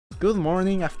good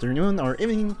morning, afternoon, or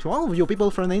evening to all of you people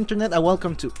from the internet, and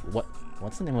welcome to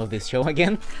what's the name of this show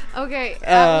again? Okay, we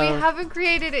haven't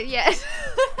created it yet.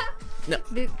 No,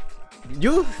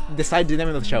 you decide the name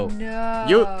of the show. No.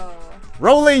 You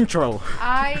roll the intro.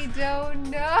 I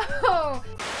don't know.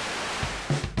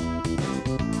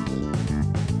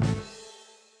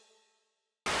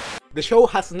 The show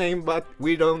has a name, but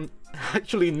we don't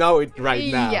actually know it right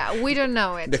now. Yeah, we don't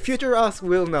know it. The future us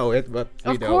will know it, but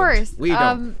we don't. Of course. We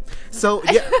don't. So,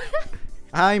 yeah.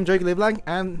 I'm Drake LeBlanc,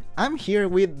 and I'm here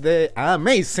with the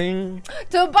amazing...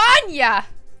 Tobania!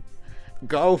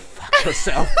 Go fuck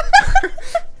yourself.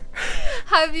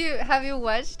 Have you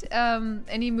watched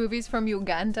any movies from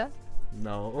Uganda?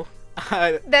 No.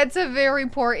 That's a very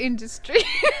poor industry.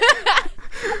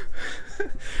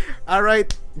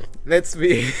 Alright, let's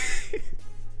be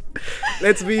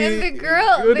And the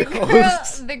girl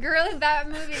in that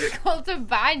movie is called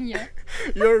Tobania.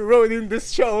 You're ruining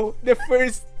this show, the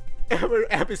first ever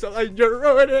episode, and you're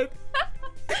ruining it.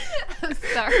 I'm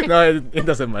sorry. No, it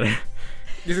doesn't matter.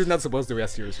 This is not supposed to be a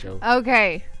serious show.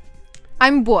 Okay,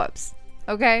 I'm Vwovz.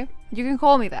 Okay, you can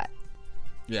call me that.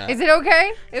 Yeah. Is it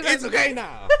okay? It's okay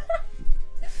now.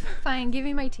 Fine, give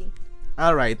me my tea.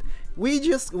 Alright, we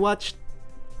just watched...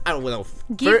 I don't know.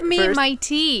 Give me my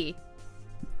tea.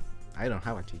 I don't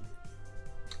have a tea.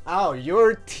 Oh,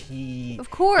 your tea.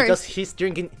 Of course. Because he's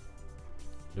drinking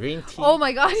green tea. Oh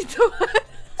my god, it's so hot.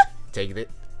 Take it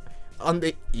on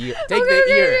the ear. Take the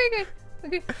ear.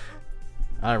 Okay.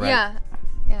 All right.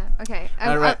 Yeah. Okay.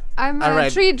 I'm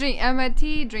a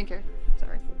tea drinker.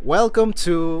 Sorry. Welcome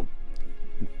to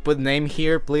put name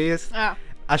here, please. Oh.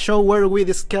 A show where we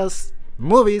discuss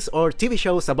movies or TV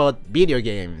shows about video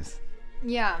games.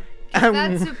 Yeah.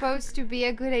 That's supposed to be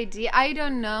a good idea. I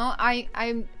don't know.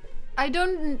 I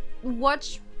don't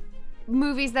watch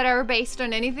movies that are based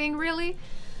on anything really.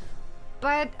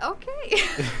 But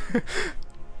okay.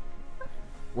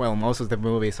 Well, most of the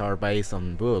movies are based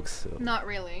on books. So. Not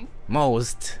really.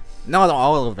 Most. Not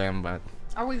all of them, but...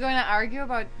 Are we going to argue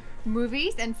about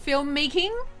movies and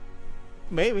filmmaking?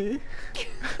 Maybe.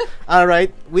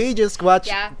 Alright, we just watched...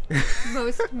 Yeah,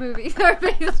 most movies are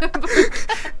based on books.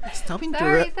 Stop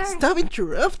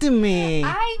interrupting me.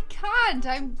 I can't.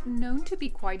 I'm known to be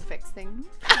quite vexing.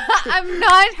 I'm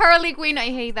not Harley Quinn. I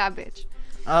hate that bitch.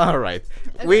 Alright,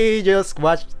 Okay. we just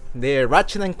watched the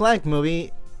Ratchet and Clank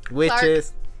movie, which Clark.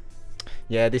 is...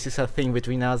 Yeah, this is a thing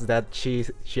between us that she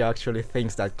actually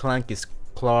thinks that Clank is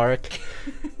Clark.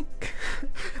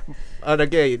 And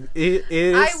again, it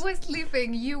is... I was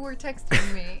sleeping. You were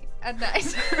texting me at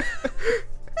night.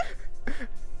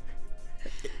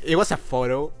 It was a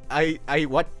photo. I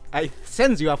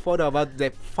sent you a photo about the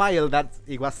file that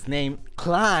it was named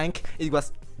Clank. It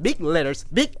was big letters,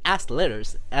 big ass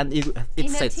letters, and it in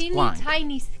says a teeny Clank.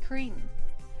 tiny screen.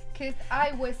 Cause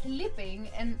I was sleeping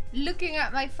and looking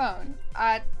at my phone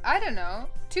at I don't know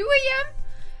 2 a.m.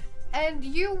 and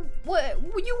you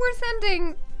were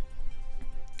sending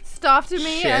stuff to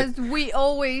me Shit. as we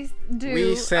always do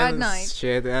We at send night.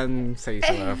 shit and say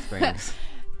a lot of things.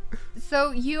 So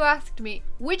you asked me,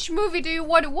 which movie do you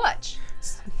want to watch?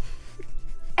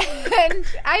 And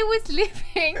I was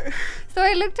sleeping, so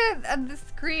I looked at the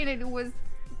screen and it was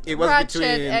Ratchet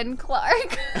and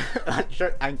Clank.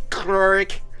 Ratchet and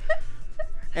Clank.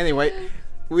 Anyway,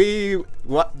 we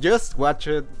just watched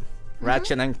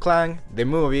Ratchet and Clank, the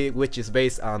movie, which is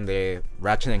based on the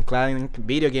Ratchet and Clank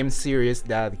video game series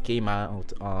that came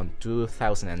out on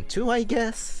 2002, I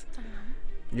guess.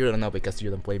 You don't know because you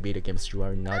don't play video games. You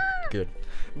are not good.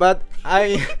 But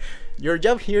your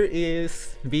job here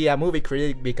is be a movie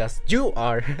critic because you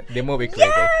are the movie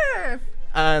critic. Yes!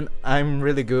 And I'm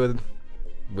really good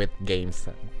with games.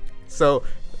 So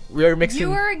we are mixing.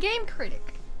 You are a game critic.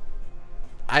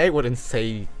 I wouldn't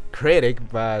say critic,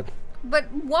 but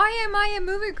why am I a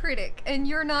movie critic and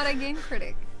you're not a game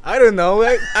critic? I don't know.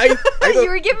 I don't,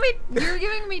 You're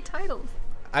giving me titles.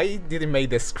 I didn't make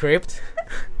the script.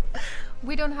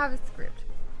 We don't have a script.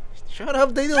 Shut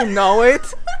up! They don't know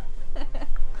it.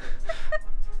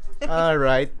 All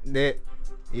right. A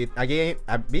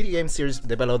video game series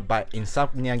developed by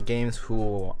Insomnia Games,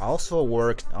 who also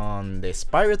worked on the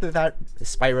Spyro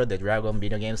the Dragon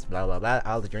video games. Blah blah blah.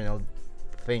 All the general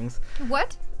things.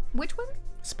 What? Which one?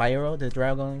 Spyro the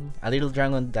Dragon, a little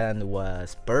dragon that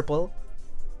was purple.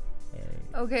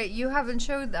 Okay, you haven't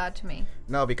showed that to me.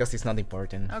 No, because it's not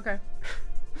important. Okay.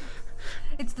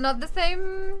 It's not the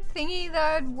same thingy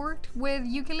that worked with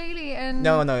ukulele and...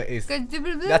 No, it's...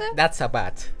 That's a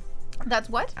bat. That's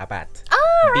what? A bat.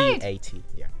 Oh, right. B-A-T,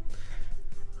 yeah.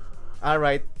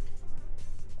 Alright.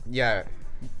 Yeah.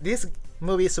 This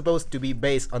movie is supposed to be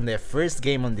based on the first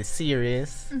game on the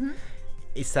series.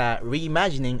 It's a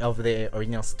reimagining of the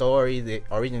original story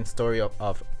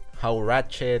of how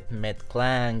Ratchet met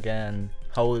Clank and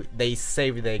how they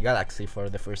saved the galaxy for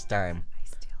the first time. I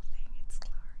still think it's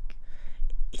Clark.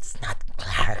 It's not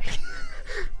Clark.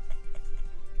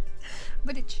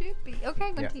 But it should be.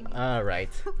 Okay, continue. Yeah. All right.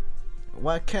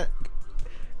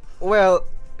 Well,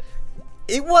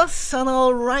 it was an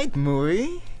alright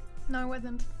movie. No, it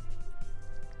wasn't.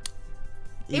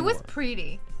 It was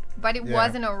pretty, but it Yeah.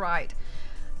 wasn't alright.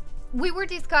 We were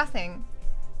discussing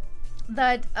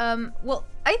that, well,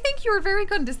 I think you were very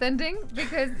condescending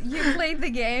because you played the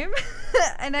game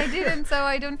and I didn't, so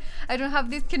I don't have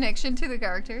this connection to the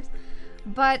characters.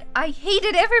 But I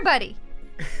hated everybody.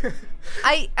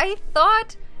 I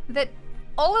thought that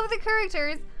all of the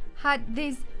characters had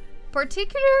this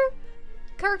particular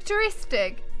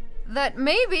characteristic that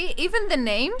maybe even the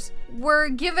names were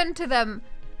given to them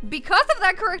because of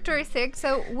that characteristic,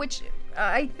 so which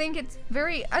I think it's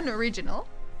very unoriginal.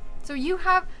 So you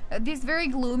have this very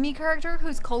gloomy character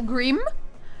who's called Grim,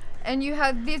 and you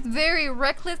have this very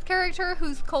reckless character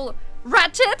who's called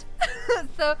Ratchet.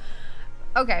 So,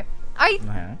 okay, I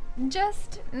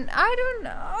don't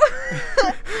know.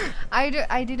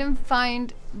 I didn't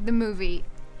find the movie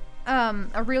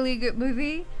a really good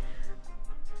movie.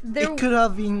 It could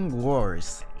have been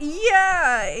worse.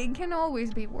 Yeah, it can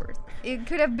always be worse. It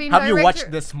could have been. Have you watched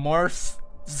the Smurfs?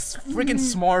 Freaking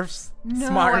Smurfs. No,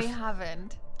 Smurfs. I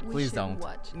haven't. Please don't.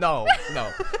 Watch. No.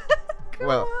 Come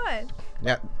Well, on.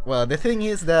 Yeah. Well, the thing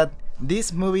is that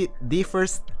this movie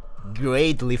differs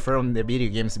greatly from the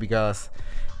video games because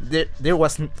there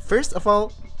was, first of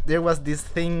all, there was this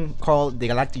thing called the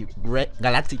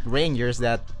Galactic Rangers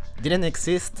that didn't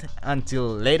exist until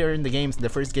later in the games. The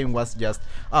first game was just,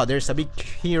 oh, there's a big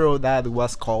hero that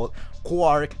was called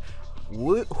Quark,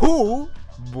 who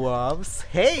Vwovz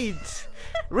hates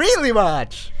really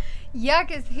much. Yeah,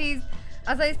 because he's,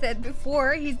 as I said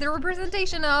before, he's the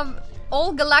representation of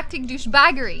all galactic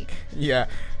douchebaggery. Yeah.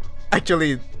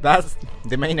 Actually, that's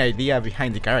the main idea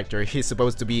behind the character. He's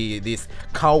supposed to be this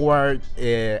coward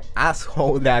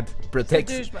asshole that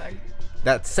protects, Douchebag.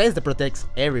 that says that protects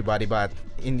everybody, but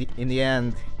in the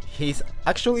end, he's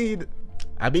actually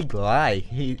a big lie.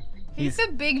 He's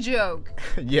a big joke.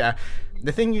 Yeah.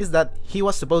 The thing is that he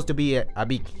was supposed to be a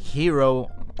big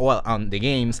hero, well, on the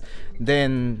games.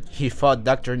 Then he fought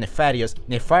Dr. Nefarious,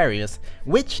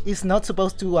 which is not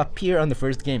supposed to appear on the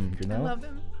first game, you know? I love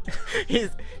him.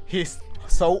 he's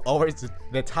so over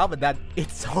the top that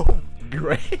it's so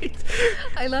great.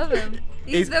 I love him.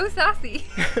 He's so sassy.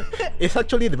 It's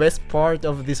actually the best part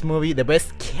of this movie, the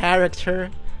best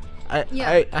character. I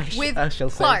shall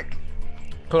Clark. say.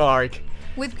 Clark.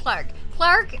 With Clark.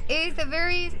 Clark is a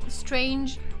very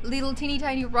strange little teeny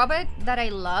tiny robot that I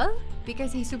love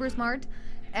because he's super smart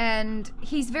and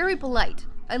he's very polite.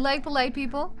 I like polite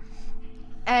people,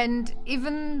 and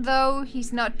even though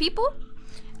he's not people,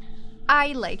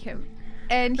 I like him.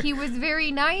 And he was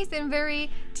very nice and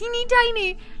very teeny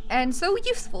tiny and so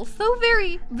useful, so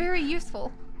very, very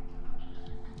useful.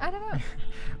 I don't know.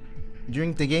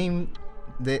 During the game,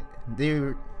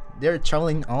 they're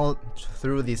traveling all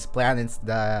through these planets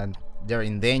that they're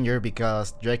in danger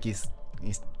because Drake is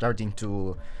starting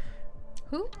to.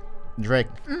 Who? Drake.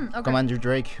 Okay. Commander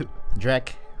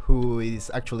Drake, who is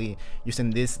actually using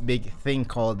this big thing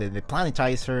called the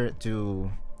planetizer to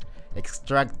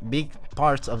extract big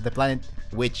parts of the planet,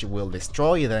 which will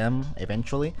destroy them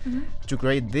eventually, to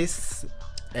create this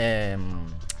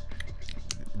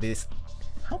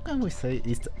how can we say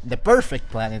it's the perfect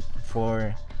planet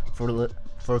for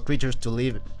creatures to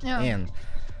live in.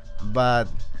 But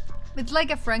it's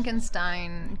like a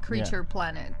Frankenstein creature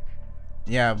planet.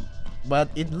 Yeah, but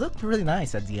it looked really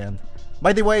nice at the end.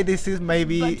 By the way, this may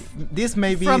be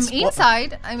from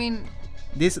inside. I mean,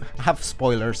 this have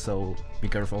spoilers, so be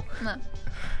careful. No.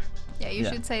 Yeah, you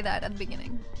should say that at the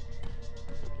beginning.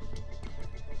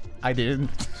 I didn't.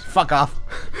 Fuck off.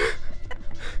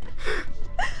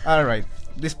 Alright,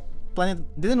 this planet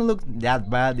didn't look that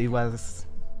bad. It was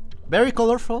very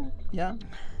colorful, yeah.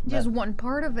 Just one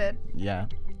part of it. Yeah.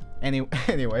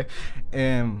 Anyway,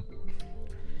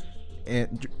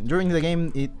 during the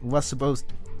game, it was supposed.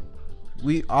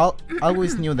 We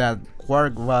always knew that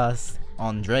Quark was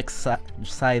on Drake's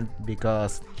side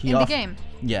because he in the game.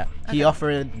 Yeah, he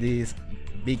offered this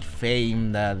big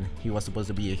fame that he was supposed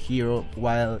to be a hero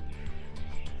while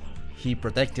he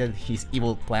protected his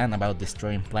evil plan about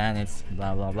destroying planets,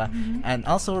 blah blah blah. And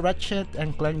also Ratchet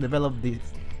and Clank developed this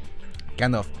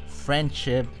kind of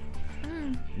friendship.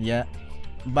 Yeah,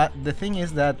 but the thing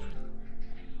is that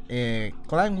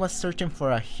Clank was searching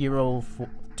for a hero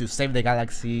to save the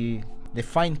galaxy. They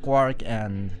find Quark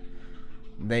and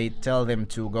they tell them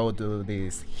to go to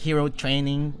this hero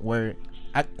training where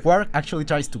Quark actually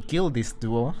tries to kill this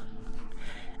duo.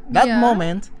 That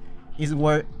moment is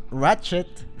where Ratchet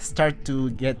start to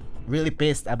get really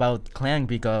pissed about Clank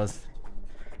because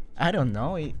I don't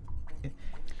know.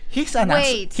 He's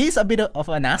a bit of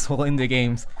an asshole in the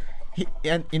games.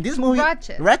 And in this movie,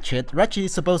 Ratchet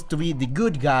is supposed to be the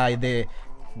good guy, the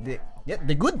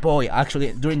good boy.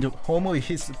 Actually, during the whole movie,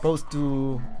 he's supposed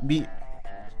to be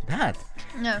that.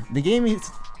 No. The game is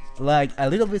like a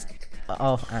little bit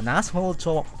of an asshole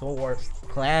towards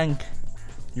Clank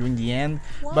during the end.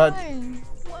 Why? But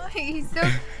why he's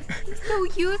so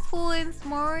useful and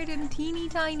smart and teeny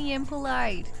tiny and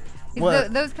polite.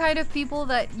 Those kind of people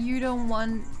that you don't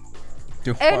want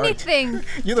to anything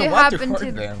you don't to want happen to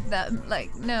to them.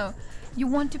 Like, no, you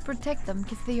want to protect them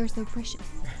because they are so precious.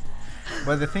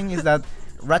 But the thing is that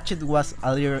Ratchet was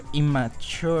a little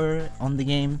immature on the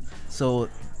game, so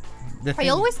I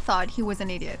always thought he was an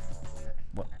idiot.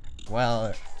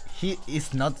 Well, he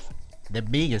is not the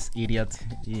biggest idiot,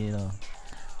 you know.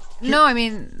 No, I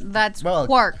mean that's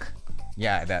Quark.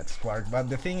 Yeah, that's Quark. But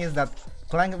the thing is that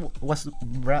Clank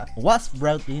was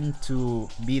brought in to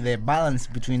be the balance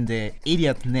between the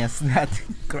idiotness that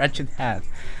Ratchet had.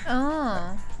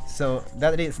 Oh. So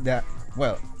that is that.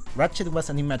 Well, Ratchet was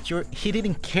an immature. He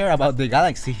didn't care about the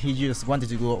galaxy. He just wanted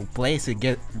to go places,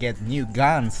 get new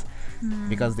guns,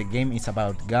 because the game is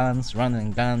about guns,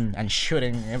 running gun and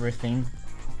shooting everything.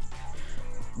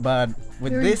 But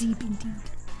with Very this, deep indeed.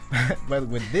 but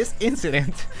with this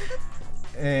incident,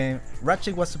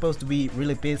 Ratchet was supposed to be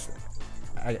really pissed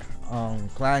on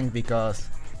Clank because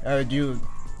you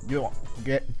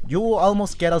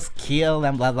almost get us killed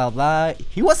and blah blah blah.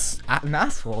 He was an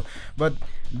asshole. But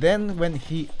then when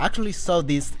he actually saw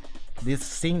this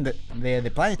thing that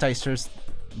the planetizers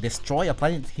destroy a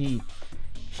planet, he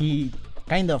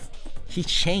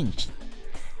changed.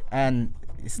 And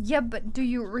yeah, but do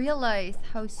you realize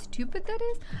how stupid that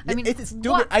is? I mean, it's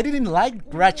stupid. I didn't like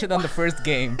Ratchet on the first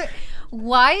game.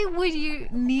 Why would you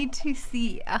need to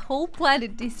see a whole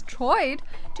planet destroyed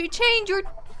to change your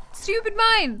stupid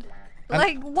mind?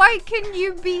 Like, why can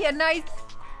you be a nice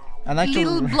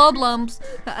little bloblums?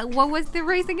 What was the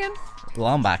race again?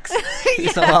 Lombax.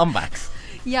 It's a Lombax.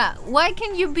 Yeah, why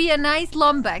can you be a nice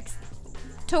Lombax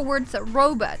towards a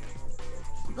robot?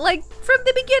 Like, from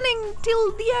the beginning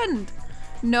till the end.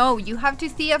 No, you have to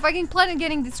see a fucking planet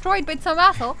getting destroyed by some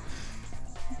asshole.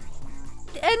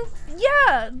 And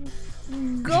yeah,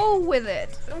 go with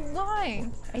it. Why?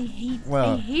 I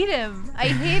hate him. I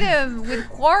hate him with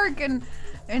Quark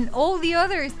and all the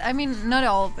others. I mean, not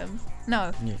all of them.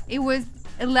 No, it was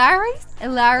Hilarious.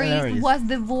 Hilarious was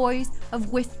the voice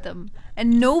of wisdom,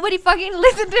 and nobody fucking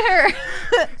listened to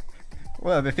her.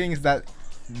 Well, the thing is that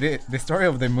the story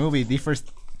of the movie differs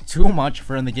too much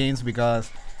from the games because,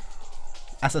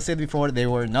 as I said before, there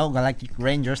were no Galactic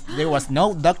Rangers. There was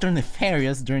no Dr.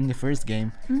 Nefarious during the first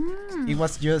game. It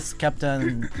was just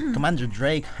Captain Commander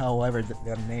Drake, however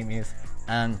that name is,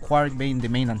 and Quark being the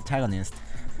main antagonist.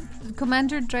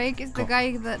 Commander Drake is the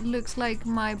guy that looks like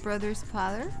my brother's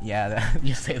father. Yeah,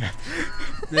 you say that.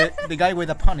 the guy with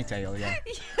a ponytail, yeah.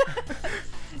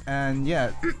 And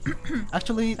yeah,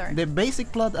 actually, the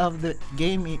basic plot of the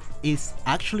game is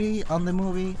actually on the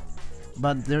movie,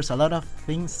 but there's a lot of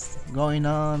things going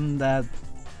on that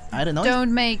I don't know.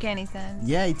 Don't make any sense.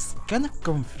 Yeah, it's kind of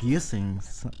confusing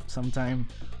sometimes.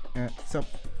 So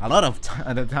a lot of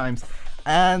other times.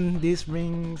 And this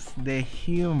brings the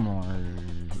humor,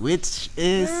 which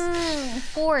is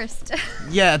forced.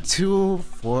 Yeah, too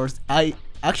forced. I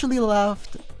actually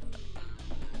laughed.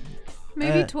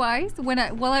 Maybe twice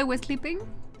while I was sleeping.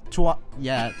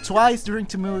 Twice during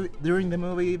the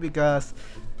movie because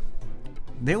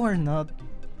there were not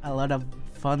a lot of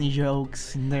funny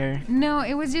jokes in there. No,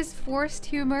 it was just forced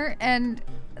humor, and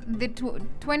the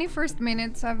 21st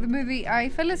minutes of the movie I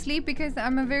fell asleep because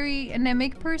I'm a very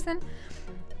anemic person.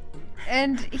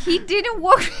 And he didn't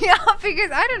wake me up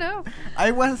because I don't know. I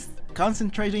was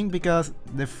concentrating because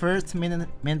the first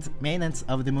minutes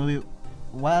of the movie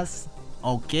was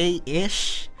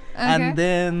okay-ish, and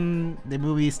then the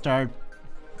movie started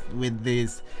with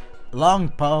these long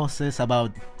pauses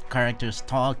about characters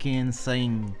talking,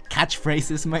 saying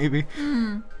catchphrases maybe.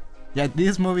 Yeah,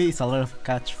 this movie is a lot of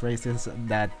catchphrases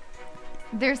that...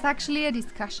 There's actually a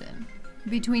discussion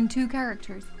between two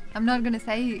characters. I'm not gonna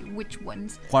say which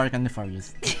ones. Quark and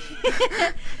Nefarious.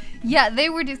 Yeah, they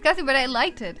were discussing, but I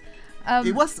liked it.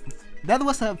 That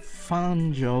was a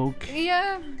fun joke.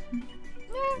 Yeah.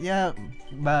 Yeah,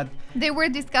 but they were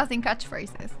discussing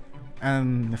catchphrases.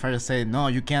 And the father said, no,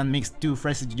 you can't mix two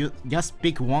phrases, you just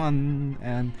pick one.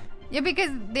 And Yeah,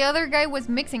 because the other guy was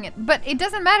mixing it. But it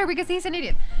doesn't matter because he's an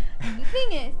idiot. The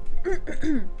thing is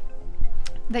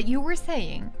that you were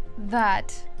saying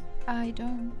that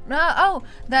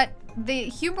that the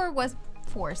humor was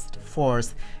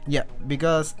forced. Yeah,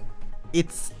 because it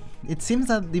seems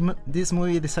that this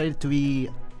movie decided to be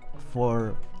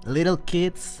for little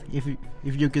kids, if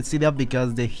you could see that,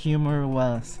 because the humor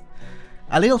was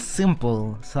a little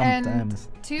simple sometimes.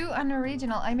 And too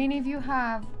unoriginal. I mean, if you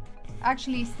have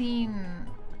actually seen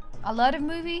a lot of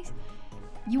movies,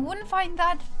 you wouldn't find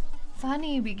that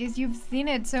funny because you've seen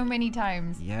it so many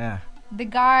times. Yeah. The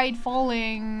guy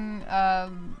falling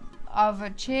of a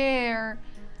chair,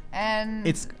 and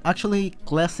it's actually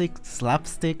classic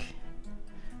slapstick.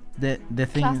 The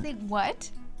thing. Classic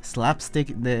what? Slapstick.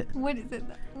 What is it?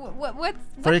 What's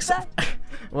for example,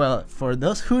 well, for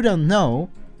those who don't know,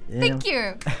 thank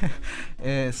you.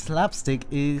 Slapstick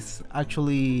is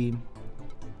actually,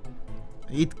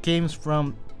 it came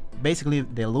from basically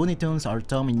the Looney Tunes or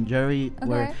Tom and Jerry,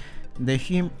 where the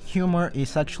humor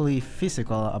is actually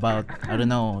physical. About I don't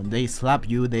know, they slap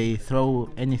you, they throw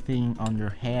anything on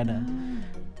your head,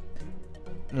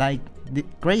 like the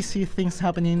crazy things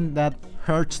happening that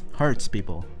hurts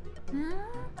people.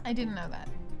 I didn't know that.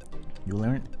 You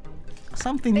learn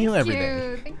something new every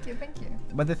day. Thank you.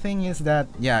 But the thing is that,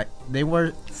 yeah, they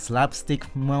were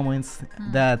slapstick moments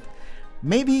that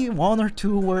maybe one or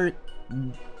two were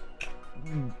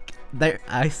there.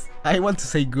 I want to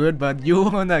say good, but you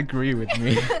won't agree with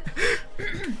me.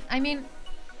 I mean,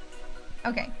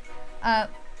 okay,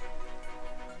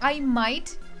 I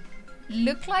might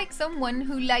look like someone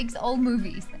who likes all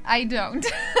movies. I don't.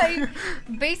 I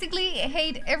basically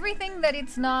hate everything that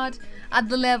it's not at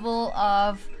the level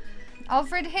of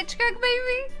Alfred Hitchcock,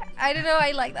 maybe? I don't know,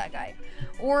 I like that guy.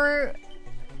 Or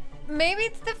maybe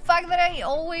it's the fact that I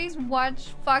always watch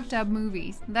fucked up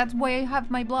movies. That's why I have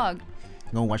my blog.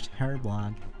 Go watch her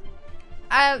blog.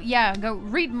 Yeah, go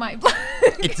read my blog.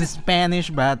 It's in Spanish,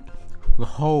 but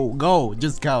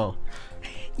just go.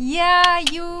 Yeah,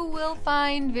 you will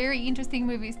find very interesting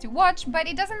movies to watch, but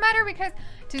it doesn't matter because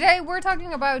today we're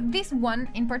talking about this one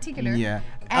in particular. Yeah.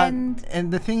 And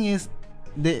the thing is,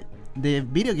 the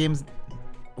video games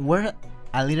were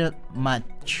a little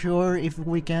mature, if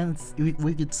we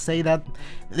could say that.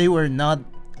 They were not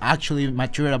actually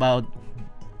mature about,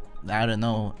 I don't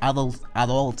know,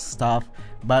 adult stuff,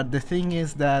 but the thing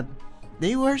is that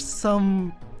they were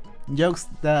some jokes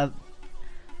that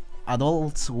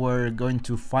adults were going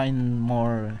to find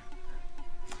more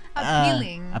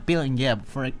appealing. Yeah.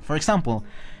 For example,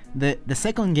 the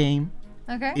second game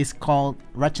is called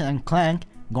Ratchet and Clank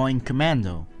Going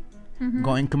Commando.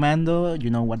 Going Commando, you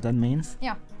know what that means?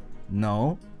 Yeah.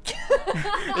 No.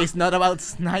 It's not about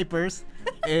snipers.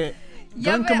 Yeah,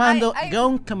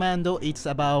 Going Commando, it's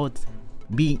about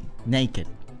being naked.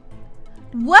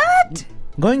 What?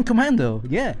 Going Commando,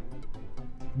 yeah.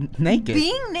 Naked.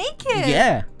 Being naked?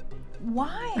 Yeah.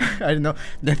 Why? I don't know.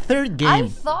 The third game. I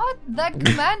thought that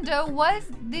Commando was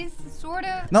this sort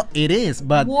of No, it is,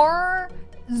 but war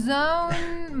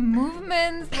zone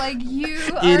movements, like you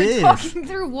are talking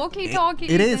through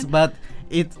walkie-talkies. It is, but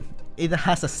it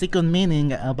has a second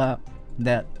meaning about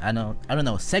that. I don't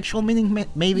know, sexual meaning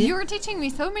maybe. You're teaching me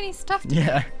so many stuff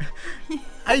today. Yeah.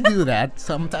 I do that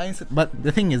sometimes, but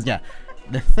the thing is, yeah,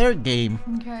 the third game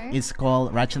is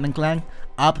called Ratchet and Clank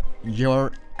Up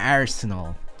Your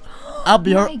Arsenal. Up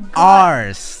your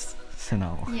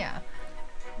arsenal. Yeah,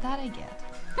 that I get.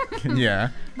 Yeah.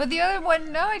 But the other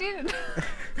one, no, I didn't.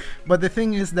 But the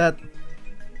thing is that,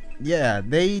 yeah,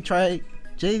 they tried.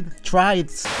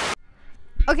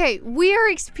 Okay, we are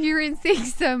experiencing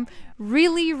some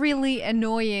really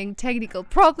annoying technical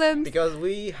problems. Because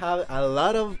we have a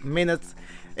lot of minutes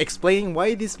explaining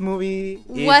why this movie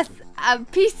was a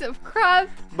piece of crap.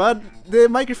 But the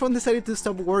microphone decided to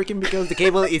stop working because the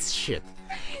cable is shit.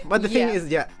 But the thing is,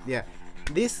 yeah,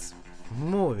 this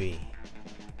movie,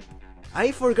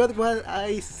 I forgot what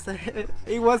I said.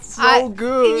 It was so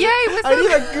good. Yeah, it was I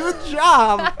did a good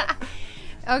job.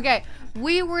 Okay,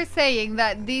 we were saying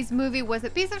that this movie was a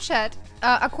piece of shit.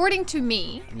 According to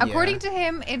me, according to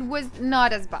him, it was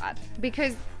not as bad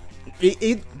because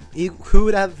it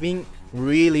could have been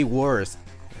really worse.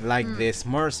 Like the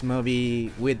S'mores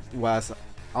movie, which was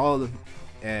all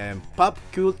pop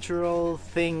cultural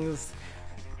things.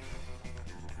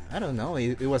 I don't know.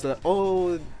 It was like,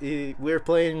 we're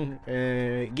playing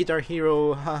Guitar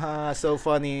Hero, haha, so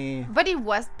funny. But it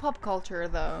was pop culture,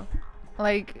 though.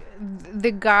 Like,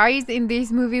 the guys in this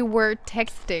movie were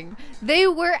texting. They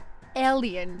were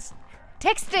aliens.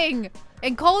 Texting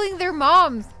and calling their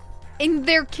moms. in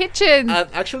their kitchens. And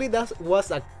actually, that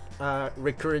was a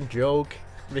recurring joke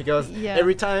because Yeah.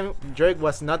 every time Drake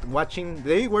was not watching,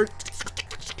 they were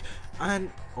and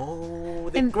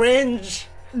the And- cringe.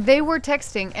 They were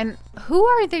texting, and who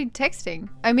are they texting?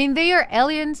 I mean, they are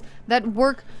aliens that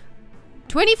work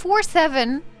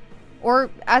 24/7, or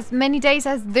as many days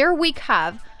as their week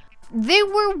have. They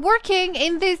were working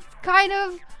in this kind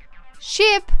of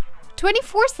ship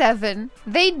 24/7.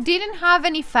 They didn't have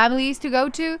any families to go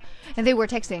to, and they were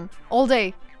texting all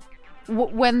day.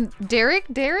 When Derek,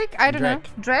 I don't know,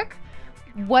 Drake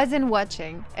wasn't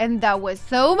watching, and that was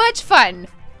so much fun.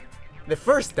 The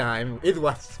first time it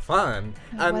was fun,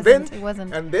 It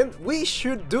wasn't. and then we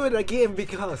should do it again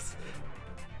because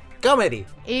comedy.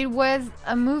 It was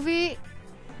a movie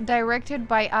directed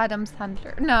by Adam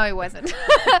Sandler. No, it wasn't.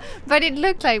 But it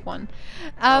looked like one.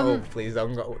 Oh, please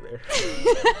don't go there.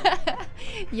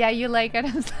 Yeah, you like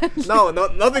Adam Sandler. No,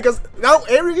 not because now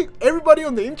everybody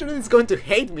on the internet is going to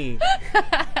hate me.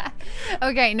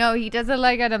 Okay, no, he doesn't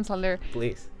like Adam Sandler.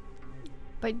 Please.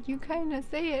 But you kind of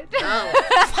say it. No.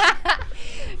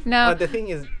 No. The thing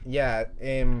is,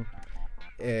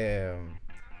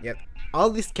 all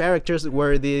these characters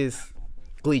were these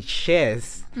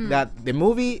cliches that the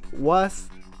movie was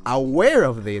aware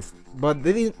of this, but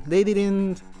they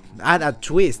didn't add a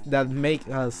twist that make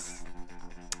us,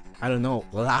 I don't know,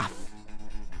 laugh.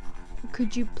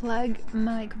 Could you plug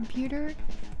my computer,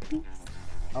 please?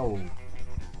 Oh,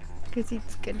 Because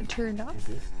it's gonna turn off. is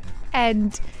this?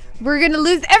 And we're gonna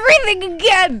lose everything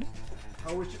again!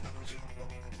 Oh,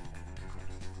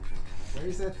 where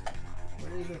is it?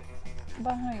 Where is it?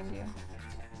 Behind you.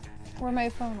 Where my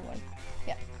phone was.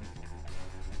 Yeah.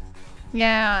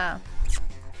 Yeah.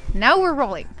 Now we're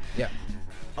rolling. Yeah.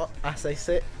 Oh, as I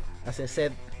said,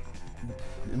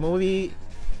 the movie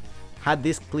had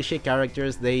these cliche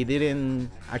characters. They didn't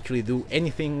actually do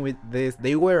anything with this.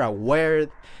 They were aware.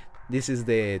 This is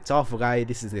the tough guy.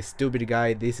 This is the stupid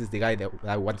guy. This is the guy that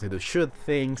wanted to shoot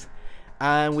things.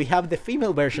 And we have the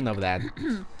female version of that.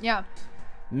 Yeah.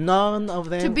 None of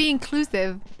them. To be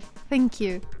inclusive. Thank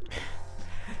you.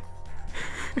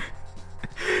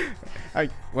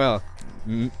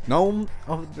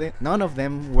 None of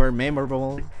them were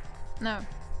memorable. No.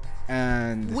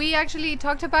 And We actually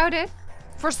talked about it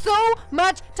for so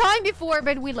much time before,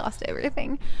 but we lost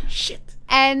everything. shit.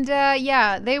 And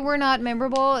yeah, they were not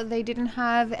memorable. They didn't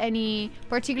have any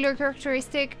particular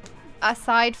characteristic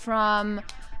aside from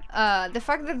the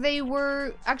fact that they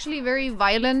were actually very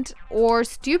violent or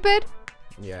stupid.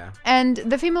 Yeah. And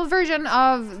the female version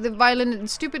of the violent and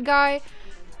stupid guy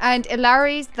and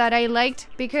Ilaris that I liked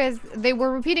because they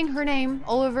were repeating her name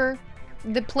all over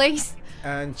the place.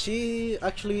 And she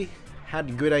actually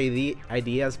had good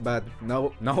ideas, but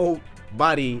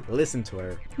nobody listened to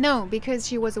her. No, because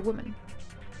she was a woman.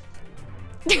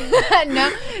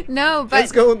 No,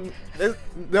 but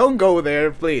Don't go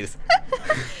there, please.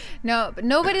 no, but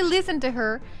nobody listened to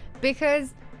her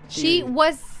because she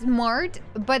was smart,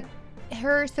 but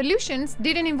her solutions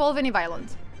didn't involve any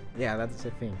violence. Yeah, that's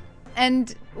the thing.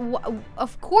 And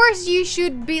of course you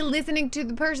should be listening to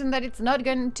the person that it's not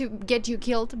going to get you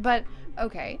killed, but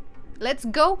okay, let's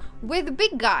go with the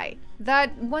big guy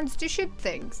that wants to shoot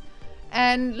things.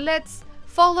 And let's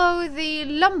follow the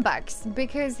Lumbax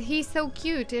because he's so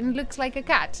cute and looks like a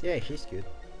cat. Yeah, he's cute.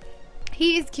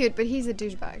 He is cute, but he's a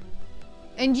douchebag.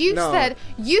 And you No.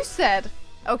 said,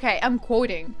 okay, I'm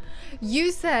quoting.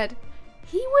 You said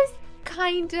he was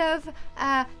kind of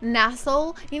an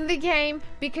asshole in the game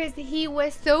because he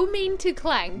was so mean to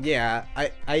Clank. Yeah,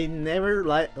 I never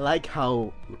like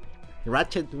how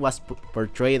Ratchet was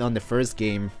portrayed on the first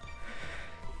game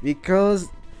because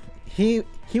he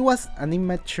was an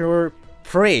immature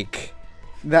freak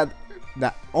that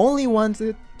only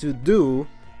wanted to do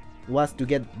was to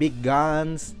get big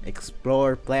guns,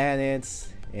 explore planets,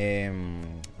 I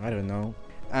don't know.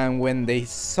 And when they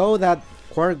saw that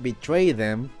Quark betrayed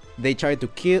them, they tried to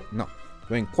kill. No,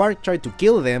 when Quark tried to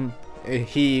kill them,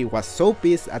 he was so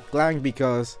pissed at Clank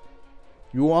because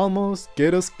you almost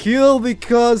get us killed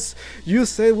because you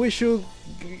said we should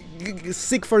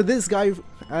seek for this guy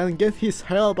and get his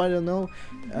help. I don't know.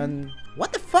 And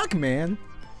what the fuck, man?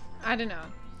 I don't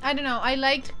know. I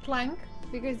liked Clank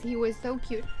because he was so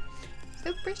cute.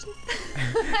 So precious.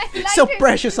 I liked So him.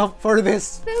 precious for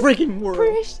this So freaking world.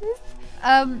 Precious.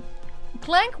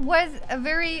 Clank was a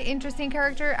very interesting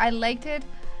character. I liked it.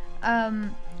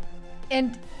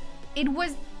 And it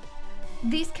was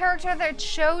this character that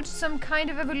showed some kind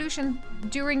of evolution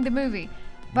during the movie.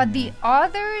 But the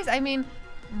others, I mean,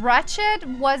 Ratchet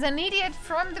was an idiot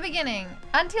from the beginning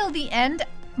until the end,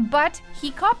 but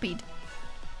he copied.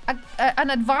 an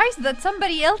advice that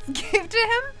somebody else gave to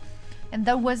him, and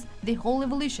that was the whole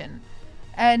evolution.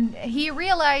 And he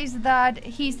realized that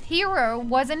his hero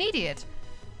was an idiot.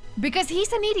 Because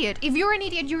he's an idiot. If you're an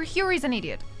idiot, your hero is an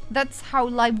idiot. That's how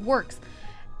life works.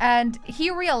 And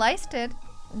he realized it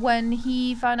when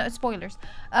he found out, spoilers,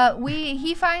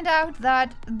 he found out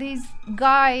that this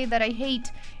guy that I hate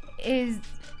is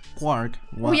Quark.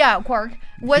 Oh yeah, Quark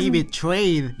was He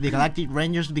betrayed the Galactic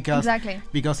Rangers because Exactly.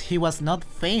 because he was not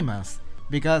famous.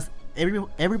 Because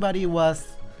everybody was,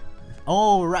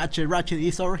 oh, Ratchet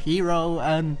is our hero,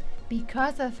 and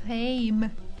because of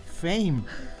fame. fame.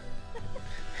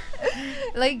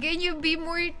 Like, can you be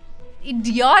more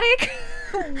idiotic?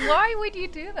 Why would you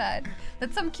do that?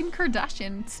 That's some Kim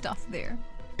Kardashian stuff there.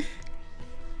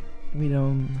 We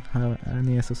don't have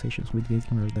any associations with Kim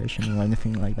Kardashian or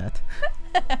anything like that.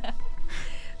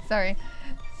 Sorry.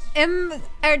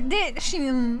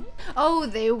 Oh,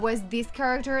 there was this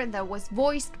character that was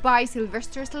voiced by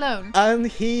Sylvester Stallone. And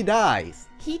he dies.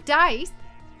 He dies,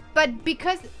 but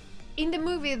because in the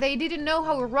movie they didn't know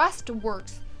how rust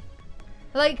works.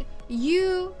 Like,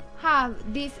 you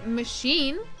have this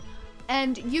machine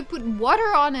and you put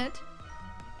water on it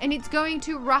and it's going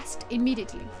to rust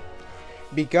immediately.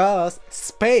 Because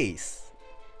space.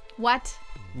 What?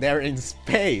 They're in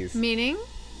space. Meaning?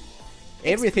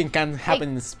 Everything can happen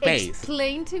in space.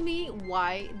 Explain to me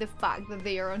why the fact that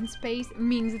they are on space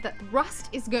means that rust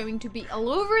is going to be all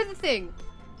over the thing.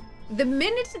 The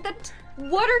minute that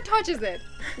water touches it.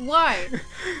 Why?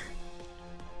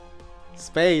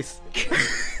 Space.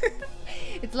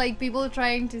 It's like people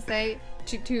trying to say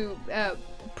to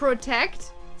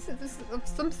protect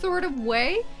some sort of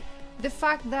way the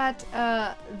fact that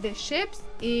the ships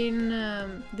in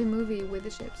the movie with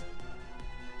the ships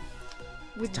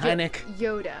with Titanic.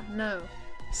 Yoda, no.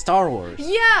 Star Wars.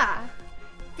 Yeah,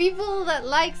 people that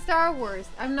like Star Wars.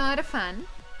 I'm not a fan,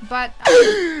 but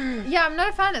yeah, I'm not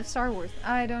a fan of Star Wars.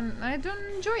 I don't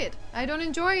enjoy it. I don't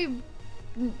enjoy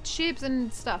ships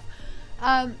and stuff.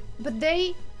 But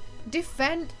they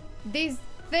defend this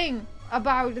thing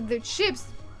about the ships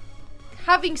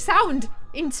having sound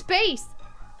in space.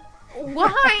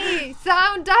 Why?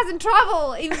 Sound doesn't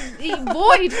travel in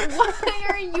void. Why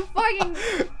are you fucking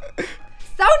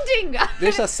sounding?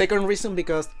 There's a second reason,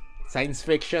 because science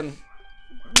fiction.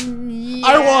 Yeah.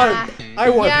 I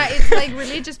won. Yeah, it's like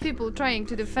religious people trying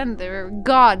to defend their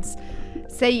gods,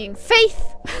 saying faith,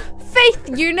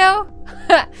 you know.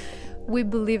 We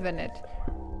believe in it.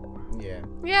 Yeah.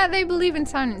 Yeah, they believe in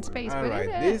sound in space. but Alright,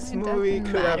 it, this it movie doesn't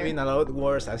could have matter. been a lot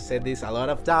worse. I've said this a lot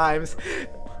of times.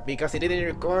 Because it didn't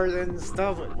record and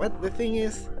stuff. What the thing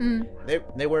is,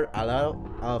 there were a lot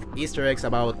of Easter eggs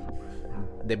about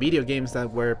the video games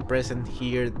that were present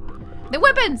here. The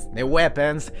weapons. The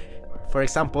weapons. For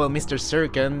example, Mr.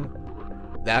 Sirkin.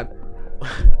 That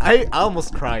I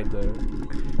almost cried though.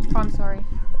 Oh, I'm sorry.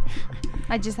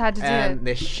 I just had to do And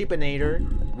it. the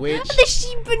Shipinator, which The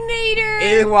Sheepinator.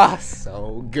 it was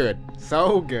so good.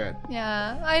 So good.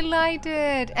 Yeah, I liked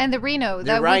it. And the Rhino The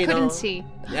that we Rhino. couldn't see.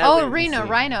 Yeah, we Oh, didn't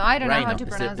Rhino. see. I don't know how to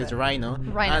It's pronounce it's it. Rhino.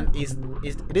 Rhino. And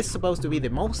it is supposed to be the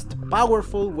most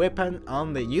powerful weapon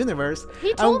on the universe.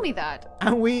 He told me that.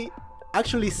 And we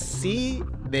actually see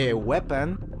the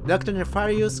weapon. Dr.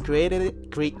 Nefarious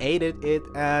created it,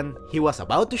 and he was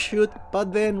about to shoot,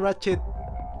 but then Ratchet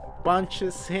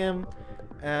punches him,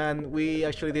 and we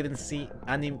actually didn't see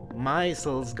any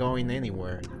missiles going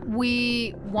anywhere.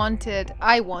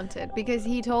 I wanted, because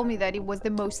he told me that it was the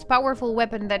most powerful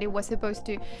weapon, that it was supposed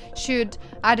to shoot,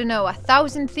 I don't know,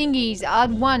 1,000 thingies at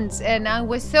once, and I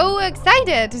was so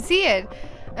excited to see it.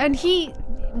 And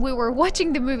we were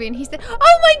watching the movie and he said,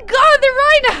 "Oh my god, the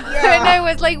Rhino!" Yeah. And I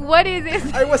was like, what is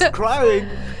this? I was crying.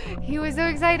 He was so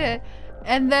excited.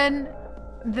 And then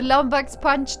the Lombax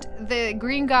punched the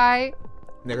green guy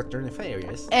Dr.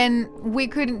 Nefarious. and we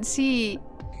couldn't see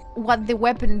what the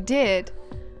weapon did.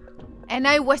 And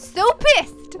I was so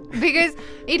pissed because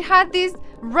it had this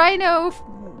rhino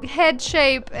head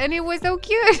shape and it was so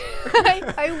cute.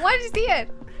 I want to see it.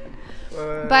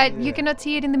 But you cannot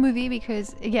see it in the movie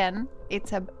because, again,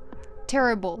 it's a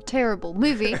terrible, terrible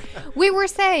movie. We were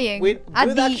saying with at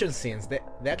good the action scenes. The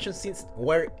action scenes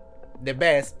were the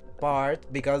best part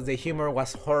because the humor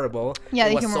was horrible. Yeah, it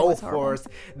the was humor so was horrible. forced.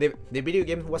 The video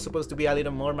game was supposed to be a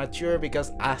little more mature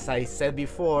because, as I said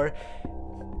before,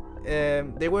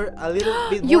 they were a little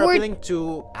bit You more were- appealing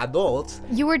to adults.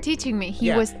 You were teaching me. He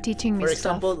Yeah. was teaching me For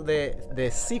stuff. example, the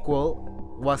sequel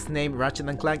was named Ratchet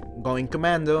and Clank Going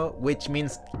Commando, which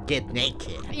means get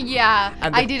naked. Yeah,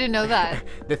 And I the- didn't know that.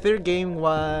 The third game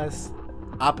was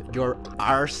Up Your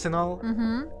Arsenal,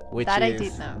 which That I is,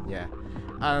 did know. Yeah,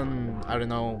 I don't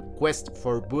know, Quest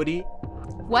for Booty.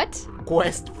 What?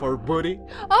 Quest for Booty.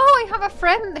 Oh, I have a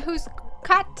friend whose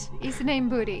cat is named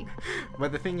Booty.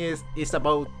 But the thing is, it's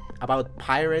about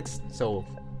pirates, so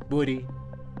booty.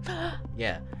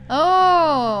 Yeah.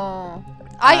 Oh.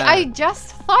 I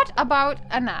just thought about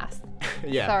an ass.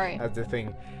 Yeah. Sorry. That's the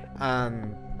thing.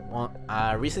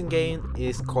 A recent game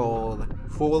is called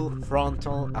Full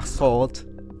Frontal Assault.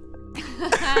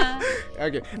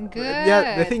 Okay. Good.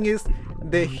 Yeah, the thing is,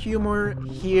 the humor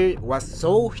here was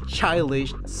so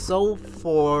childish, so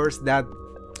forced that,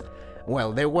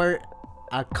 well, there were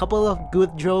a couple of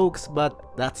good jokes,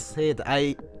 but that's it.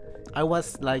 I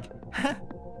was like,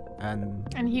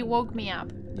 And he woke me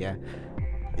up. yeah.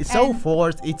 It's so And-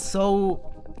 forced. It's so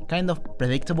kind of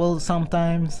predictable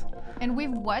sometimes. And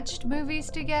we've watched movies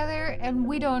together, and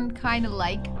we don't kind of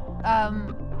like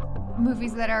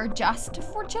movies that are just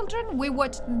for children. We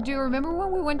watched. Do you remember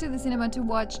when we went to the cinema to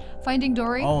watch Finding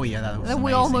Dory? Oh yeah, that was That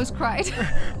we amazing. almost cried.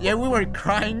 Yeah, we were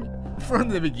crying from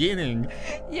the beginning.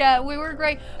 Yeah, we were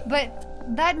great. But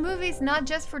that movie is not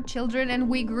just for children, and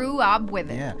we grew up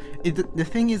with it. Yeah. The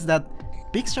thing is that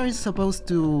Pixar is supposed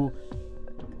to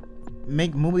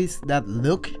make movies that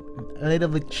look a little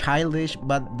bit childish,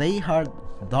 but they have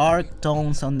dark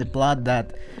tones on the plot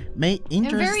that may And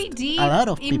interest very deep a lot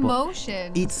of people.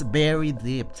 emotion. It's very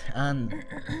deep, and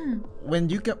when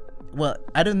you can, well,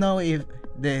 I don't know if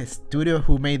the studio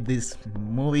who made this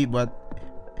movie, but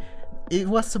it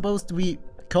was supposed to be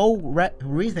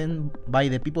co-written by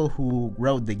the people who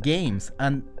wrote the games,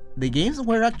 and the games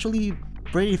were actually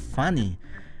pretty funny.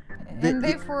 And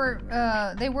they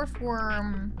were for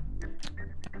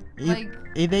like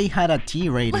If they had a T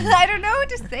rating. I don't know how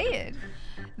to say it.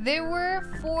 They were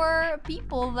for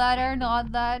people that are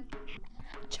not that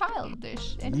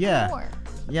childish anymore.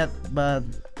 Yeah, but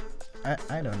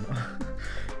I don't know.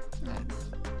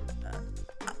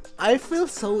 I feel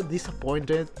so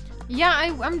disappointed. Yeah,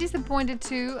 I'm disappointed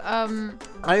too.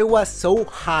 I was so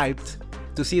hyped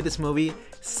to see this movie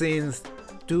since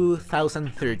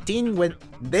 2013 when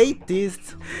they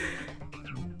teased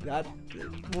that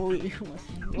movie.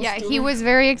 Yeah, he was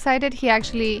very excited. He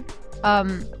actually,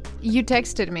 you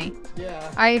texted me.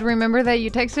 Yeah, I remember that you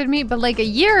texted me, but like a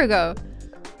year ago.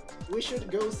 we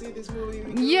should go see this movie.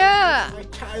 Yeah. My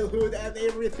childhood and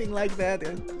everything like that.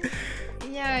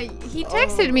 Yeah, he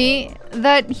texted me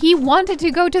that he wanted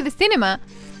to go to the cinema.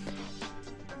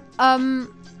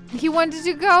 He wanted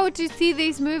to go to see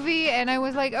this movie, and I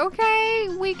was like, okay,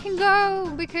 we can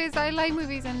go because I like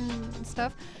movies and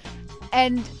stuff.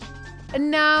 And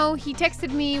now he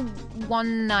texted me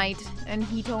one night, and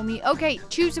he told me, okay,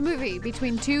 choose a movie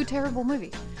between two terrible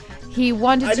movies. He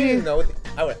wanted I to. didn't know.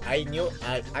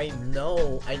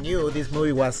 I knew this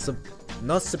movie was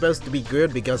not supposed to be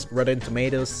good because Rotten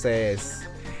Tomatoes says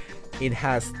it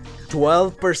has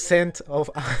 12% of.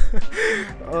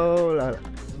 Oh,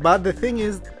 but the thing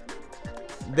is,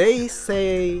 they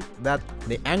say that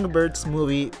the Angry Birds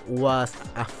movie was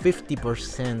a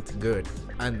 50% good,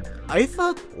 and I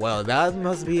thought, well, that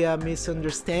must be a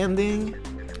misunderstanding.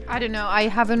 I don't know. I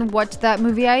haven't watched that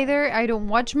movie either. I don't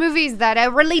watch movies that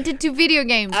are related to video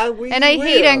games. And I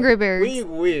hate Angry Birds. We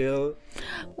will.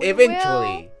 We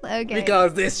Eventually. will? Okay.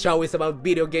 Because this show is about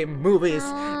video game movies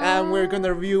and we're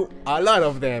gonna review a lot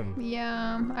of them.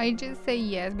 Yeah, I just say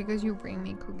yes because you bring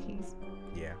me cookies.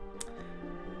 Yeah.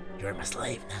 You're my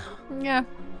slave now.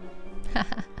 Yeah.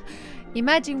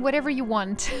 Imagine whatever you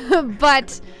want.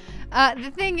 But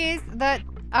the thing is that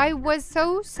I was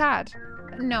so sad.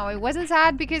 No, it wasn't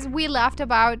sad because we laughed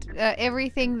about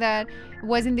everything that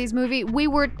was in this movie. We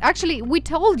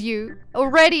told you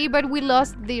already, but we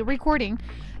lost the recording,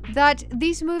 that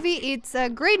this movie, it's a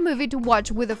great movie to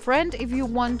watch with a friend if you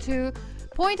want to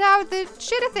point out the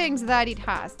shitty things that it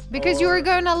has, because you're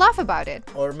gonna laugh about it.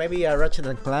 Or maybe a Ratchet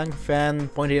and Clank fan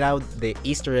pointed out the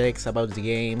Easter eggs about the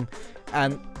game.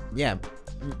 And yeah,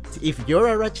 if you're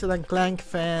a Ratchet and Clank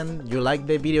fan, you like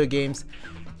the video games,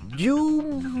 you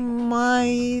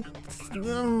might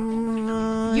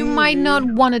not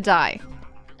want to die.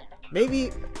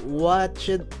 maybe watch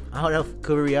it out of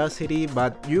curiosity,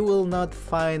 but you will not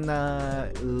find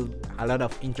a lot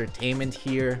of entertainment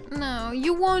here. No,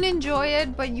 you won't enjoy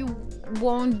it, but you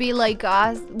won't be like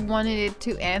us, wanted it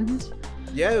to end.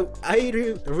 Yeah, I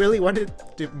really wanted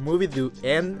the movie to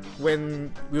end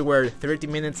when we were 30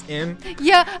 minutes in.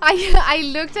 Yeah, I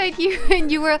looked at you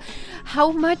and you were,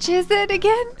 how much is it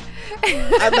again?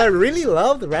 And I really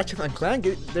loved Ratchet and Clank.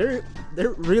 They're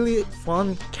really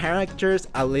fun characters,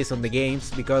 at least on the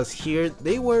games, because here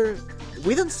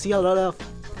we don't see a lot of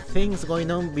things going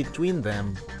on between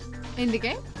them In the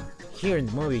game? here in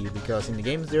the movie, because in the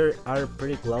games they are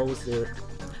pretty close.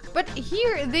 But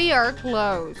here they are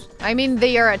close. I mean,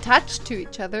 they are attached to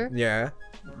each other. Yeah,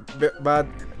 but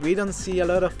we don't see a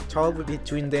lot of talk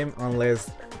between them unless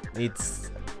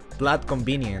it's plot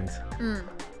convenient.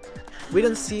 We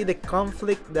don't see the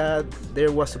conflict that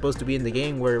there was supposed to be in the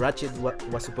game, where Ratchet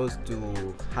was supposed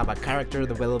to have a character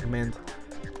development.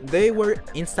 They were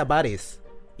instant buddies,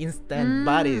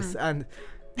 and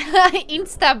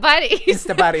Insta buddies.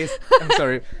 I'm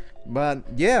sorry, but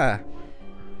yeah,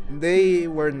 there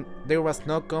was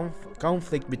no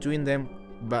conflict between them.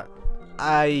 But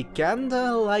I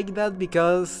kinda like that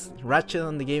because Ratchet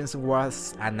on the games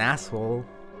was an asshole,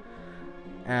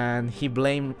 and he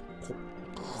blamed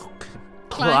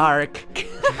Clark.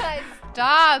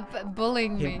 Stop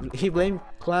bullying me. He blamed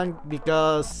Clank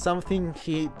because something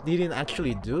he didn't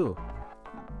actually do.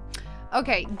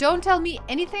 Okay, don't tell me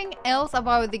anything else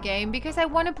about the game because I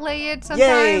want to play it sometime.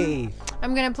 Yay!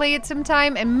 I'm gonna play it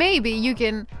sometime, and maybe you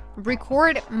can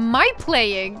record my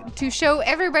playing to show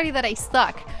everybody that I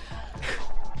suck.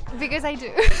 Because I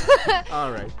do.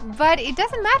 Alright. But it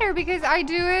doesn't matter because I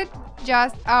do it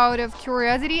just out of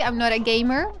curiosity. I'm not a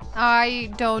gamer.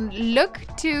 I don't look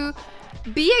to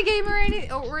be a gamer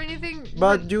or anything.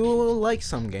 But you like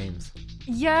some games.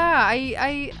 Yeah,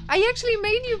 I actually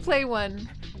made you play one.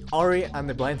 Ori and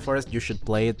the Blind Forest, you should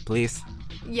play it, please.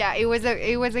 Yeah, it was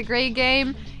a great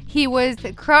game. He was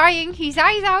crying his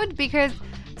eyes out because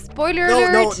spoiler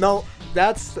alert. No,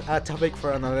 that's a topic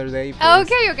for another day,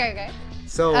 please. Okay.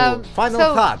 So, final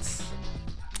thoughts.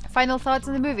 Final thoughts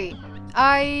on the movie.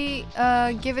 I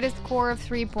give it a score of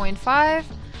 3.5.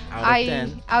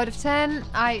 Out of 10.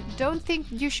 I don't think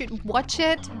you should watch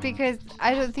it because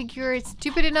I don't think you're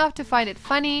stupid enough to find it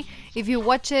funny. If you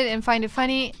watch it and find it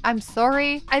funny, I'm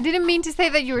sorry. I didn't mean to say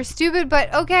that you were stupid,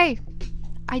 but okay.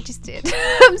 I just did.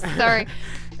 I'm sorry.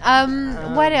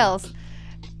 What else?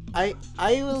 I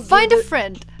will find a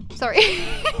friend. Sorry.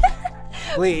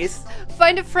 Please.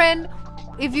 Find a friend.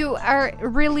 If you are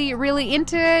really, really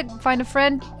into it, find a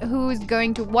friend who's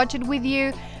going to watch it with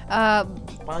you.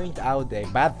 Point out the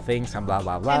bad things and blah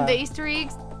blah blah. And the Easter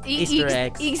eggs. Easter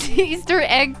eggs. Easter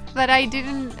eggs that I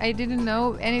didn't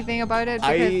know anything about it.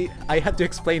 I had to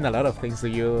explain a lot of things to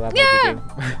you about the game.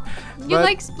 You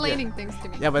like explaining things to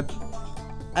me. Yeah, but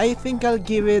I think I'll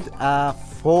give it a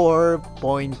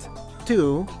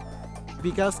 4.2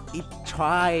 because it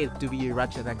tried to be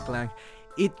Ratchet and Clank.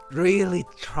 It really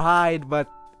tried, but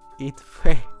it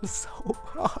failed so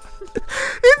hard.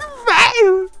 It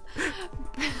failed!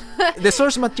 The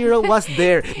source material was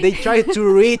there. They tried to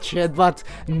reach it, but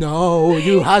no,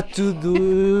 you had to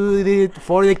do it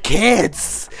for the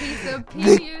kids. His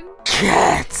opinion. The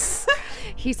kids.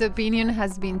 His opinion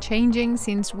has been changing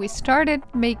since we started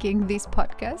making this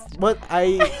podcast. But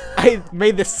I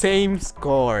made the same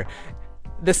score.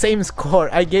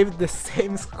 I gave the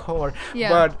same score. Yeah.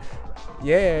 But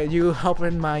yeah, you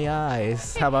opened my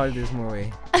eyes about this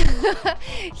movie.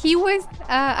 He was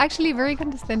actually very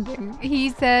condescending. He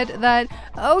said that,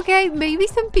 okay, maybe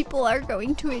some people are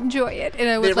going to enjoy it. And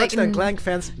I was the like, Ratchet and Clank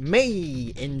fans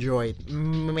may enjoy it.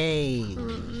 May.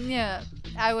 Yeah.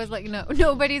 I was like, no,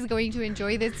 nobody's going to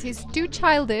enjoy this. He's too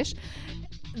childish.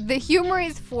 The humor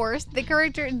is forced.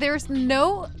 There's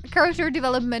no character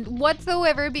development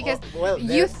whatsoever because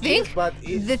you think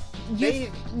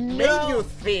made you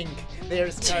think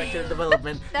there's character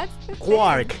development. That's the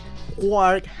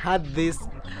Quark had this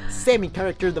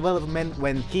semi-character development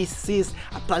when he sees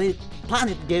a planet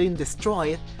getting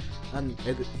destroyed, and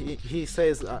he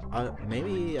says,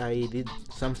 maybe I did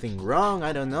something wrong,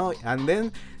 I don't know. And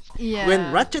then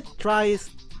when Ratchet tries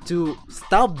to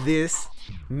stop this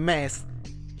mess,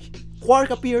 Quark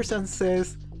appears and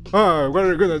says, what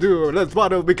are you gonna do? Let's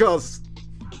battle because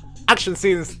action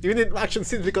scenes. You need action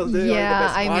scenes because they are the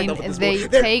best part of this they movie.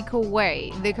 take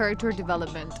away the character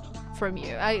development from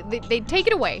you. They take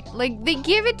it away. Like, they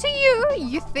give it to you.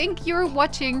 You think you're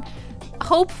watching,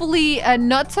 hopefully, a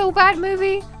not so bad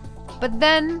movie, but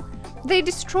then they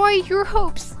destroy your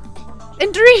hopes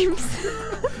and dreams.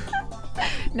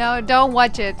 No, don't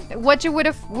watch it. Watch it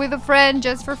with a friend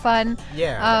just for fun.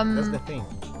 Yeah, that's the thing.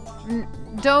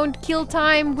 Don't kill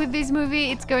time with this movie.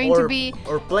 It's going to be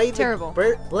terrible.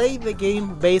 Play the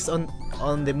game based on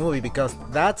the movie because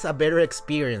that's a better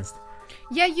experience.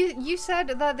 Yeah, you said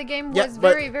that the game was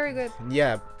very, very good.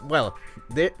 Yeah, well,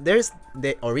 there's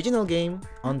the original game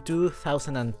on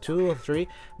 2002 or 3,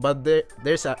 but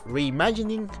there's a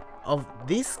reimagining of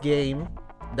this game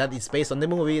that is based on the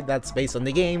movie, that's based on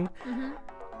the game,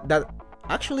 that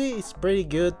actually is pretty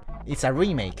good. It's a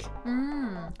remake.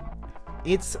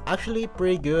 It's actually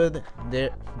pretty good there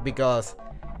because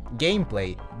the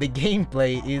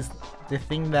gameplay is the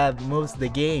thing that moves the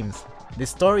games. the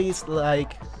story is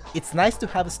like, it's nice to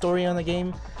have a story on a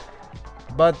game,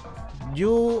 but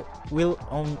you will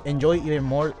enjoy even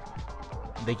more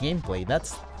the gameplay.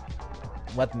 That's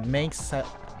what makes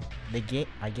the game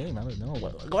a game. I don't know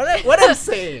what I'm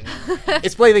saying.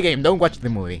 It's play the game, don't watch the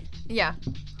movie. Yeah,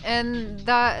 and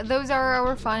those are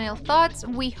our final thoughts.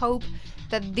 We hope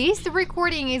that this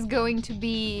recording is going to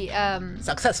be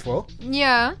Successful.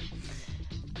 yeah.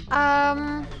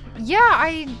 I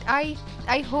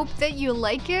hope that you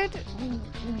like it.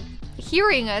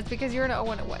 Hearing us, because you're not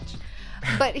want to watch,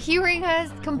 but hearing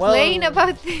us complain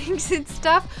about things and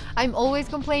stuff. I'm always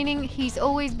complaining. He's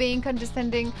always being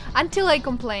condescending until I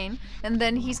complain, and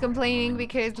then he's complaining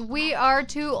because we are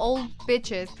two old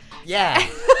bitches. Yeah.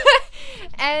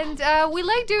 And we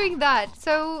like doing that.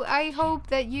 So I hope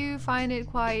that you find it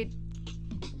quite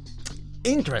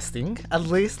Interesting, at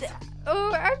least.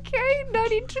 oh, okay,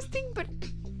 not interesting, but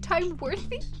time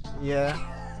worthy. Yeah.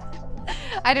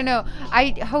 I don't know.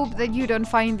 I hope that you don't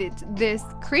find it this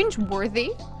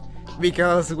cringe-worthy.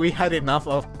 Because we had enough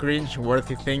of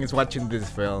cringe-worthy things watching this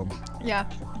film. Yeah.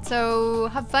 So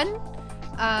have fun.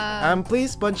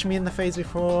 Please punch me in the face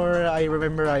before I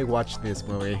remember I watched this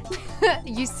movie.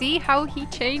 You see how he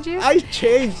changes? I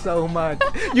changed so much.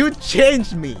 You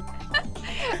changed me.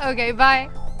 Okay, bye.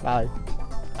 Bye.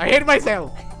 I hate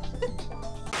myself.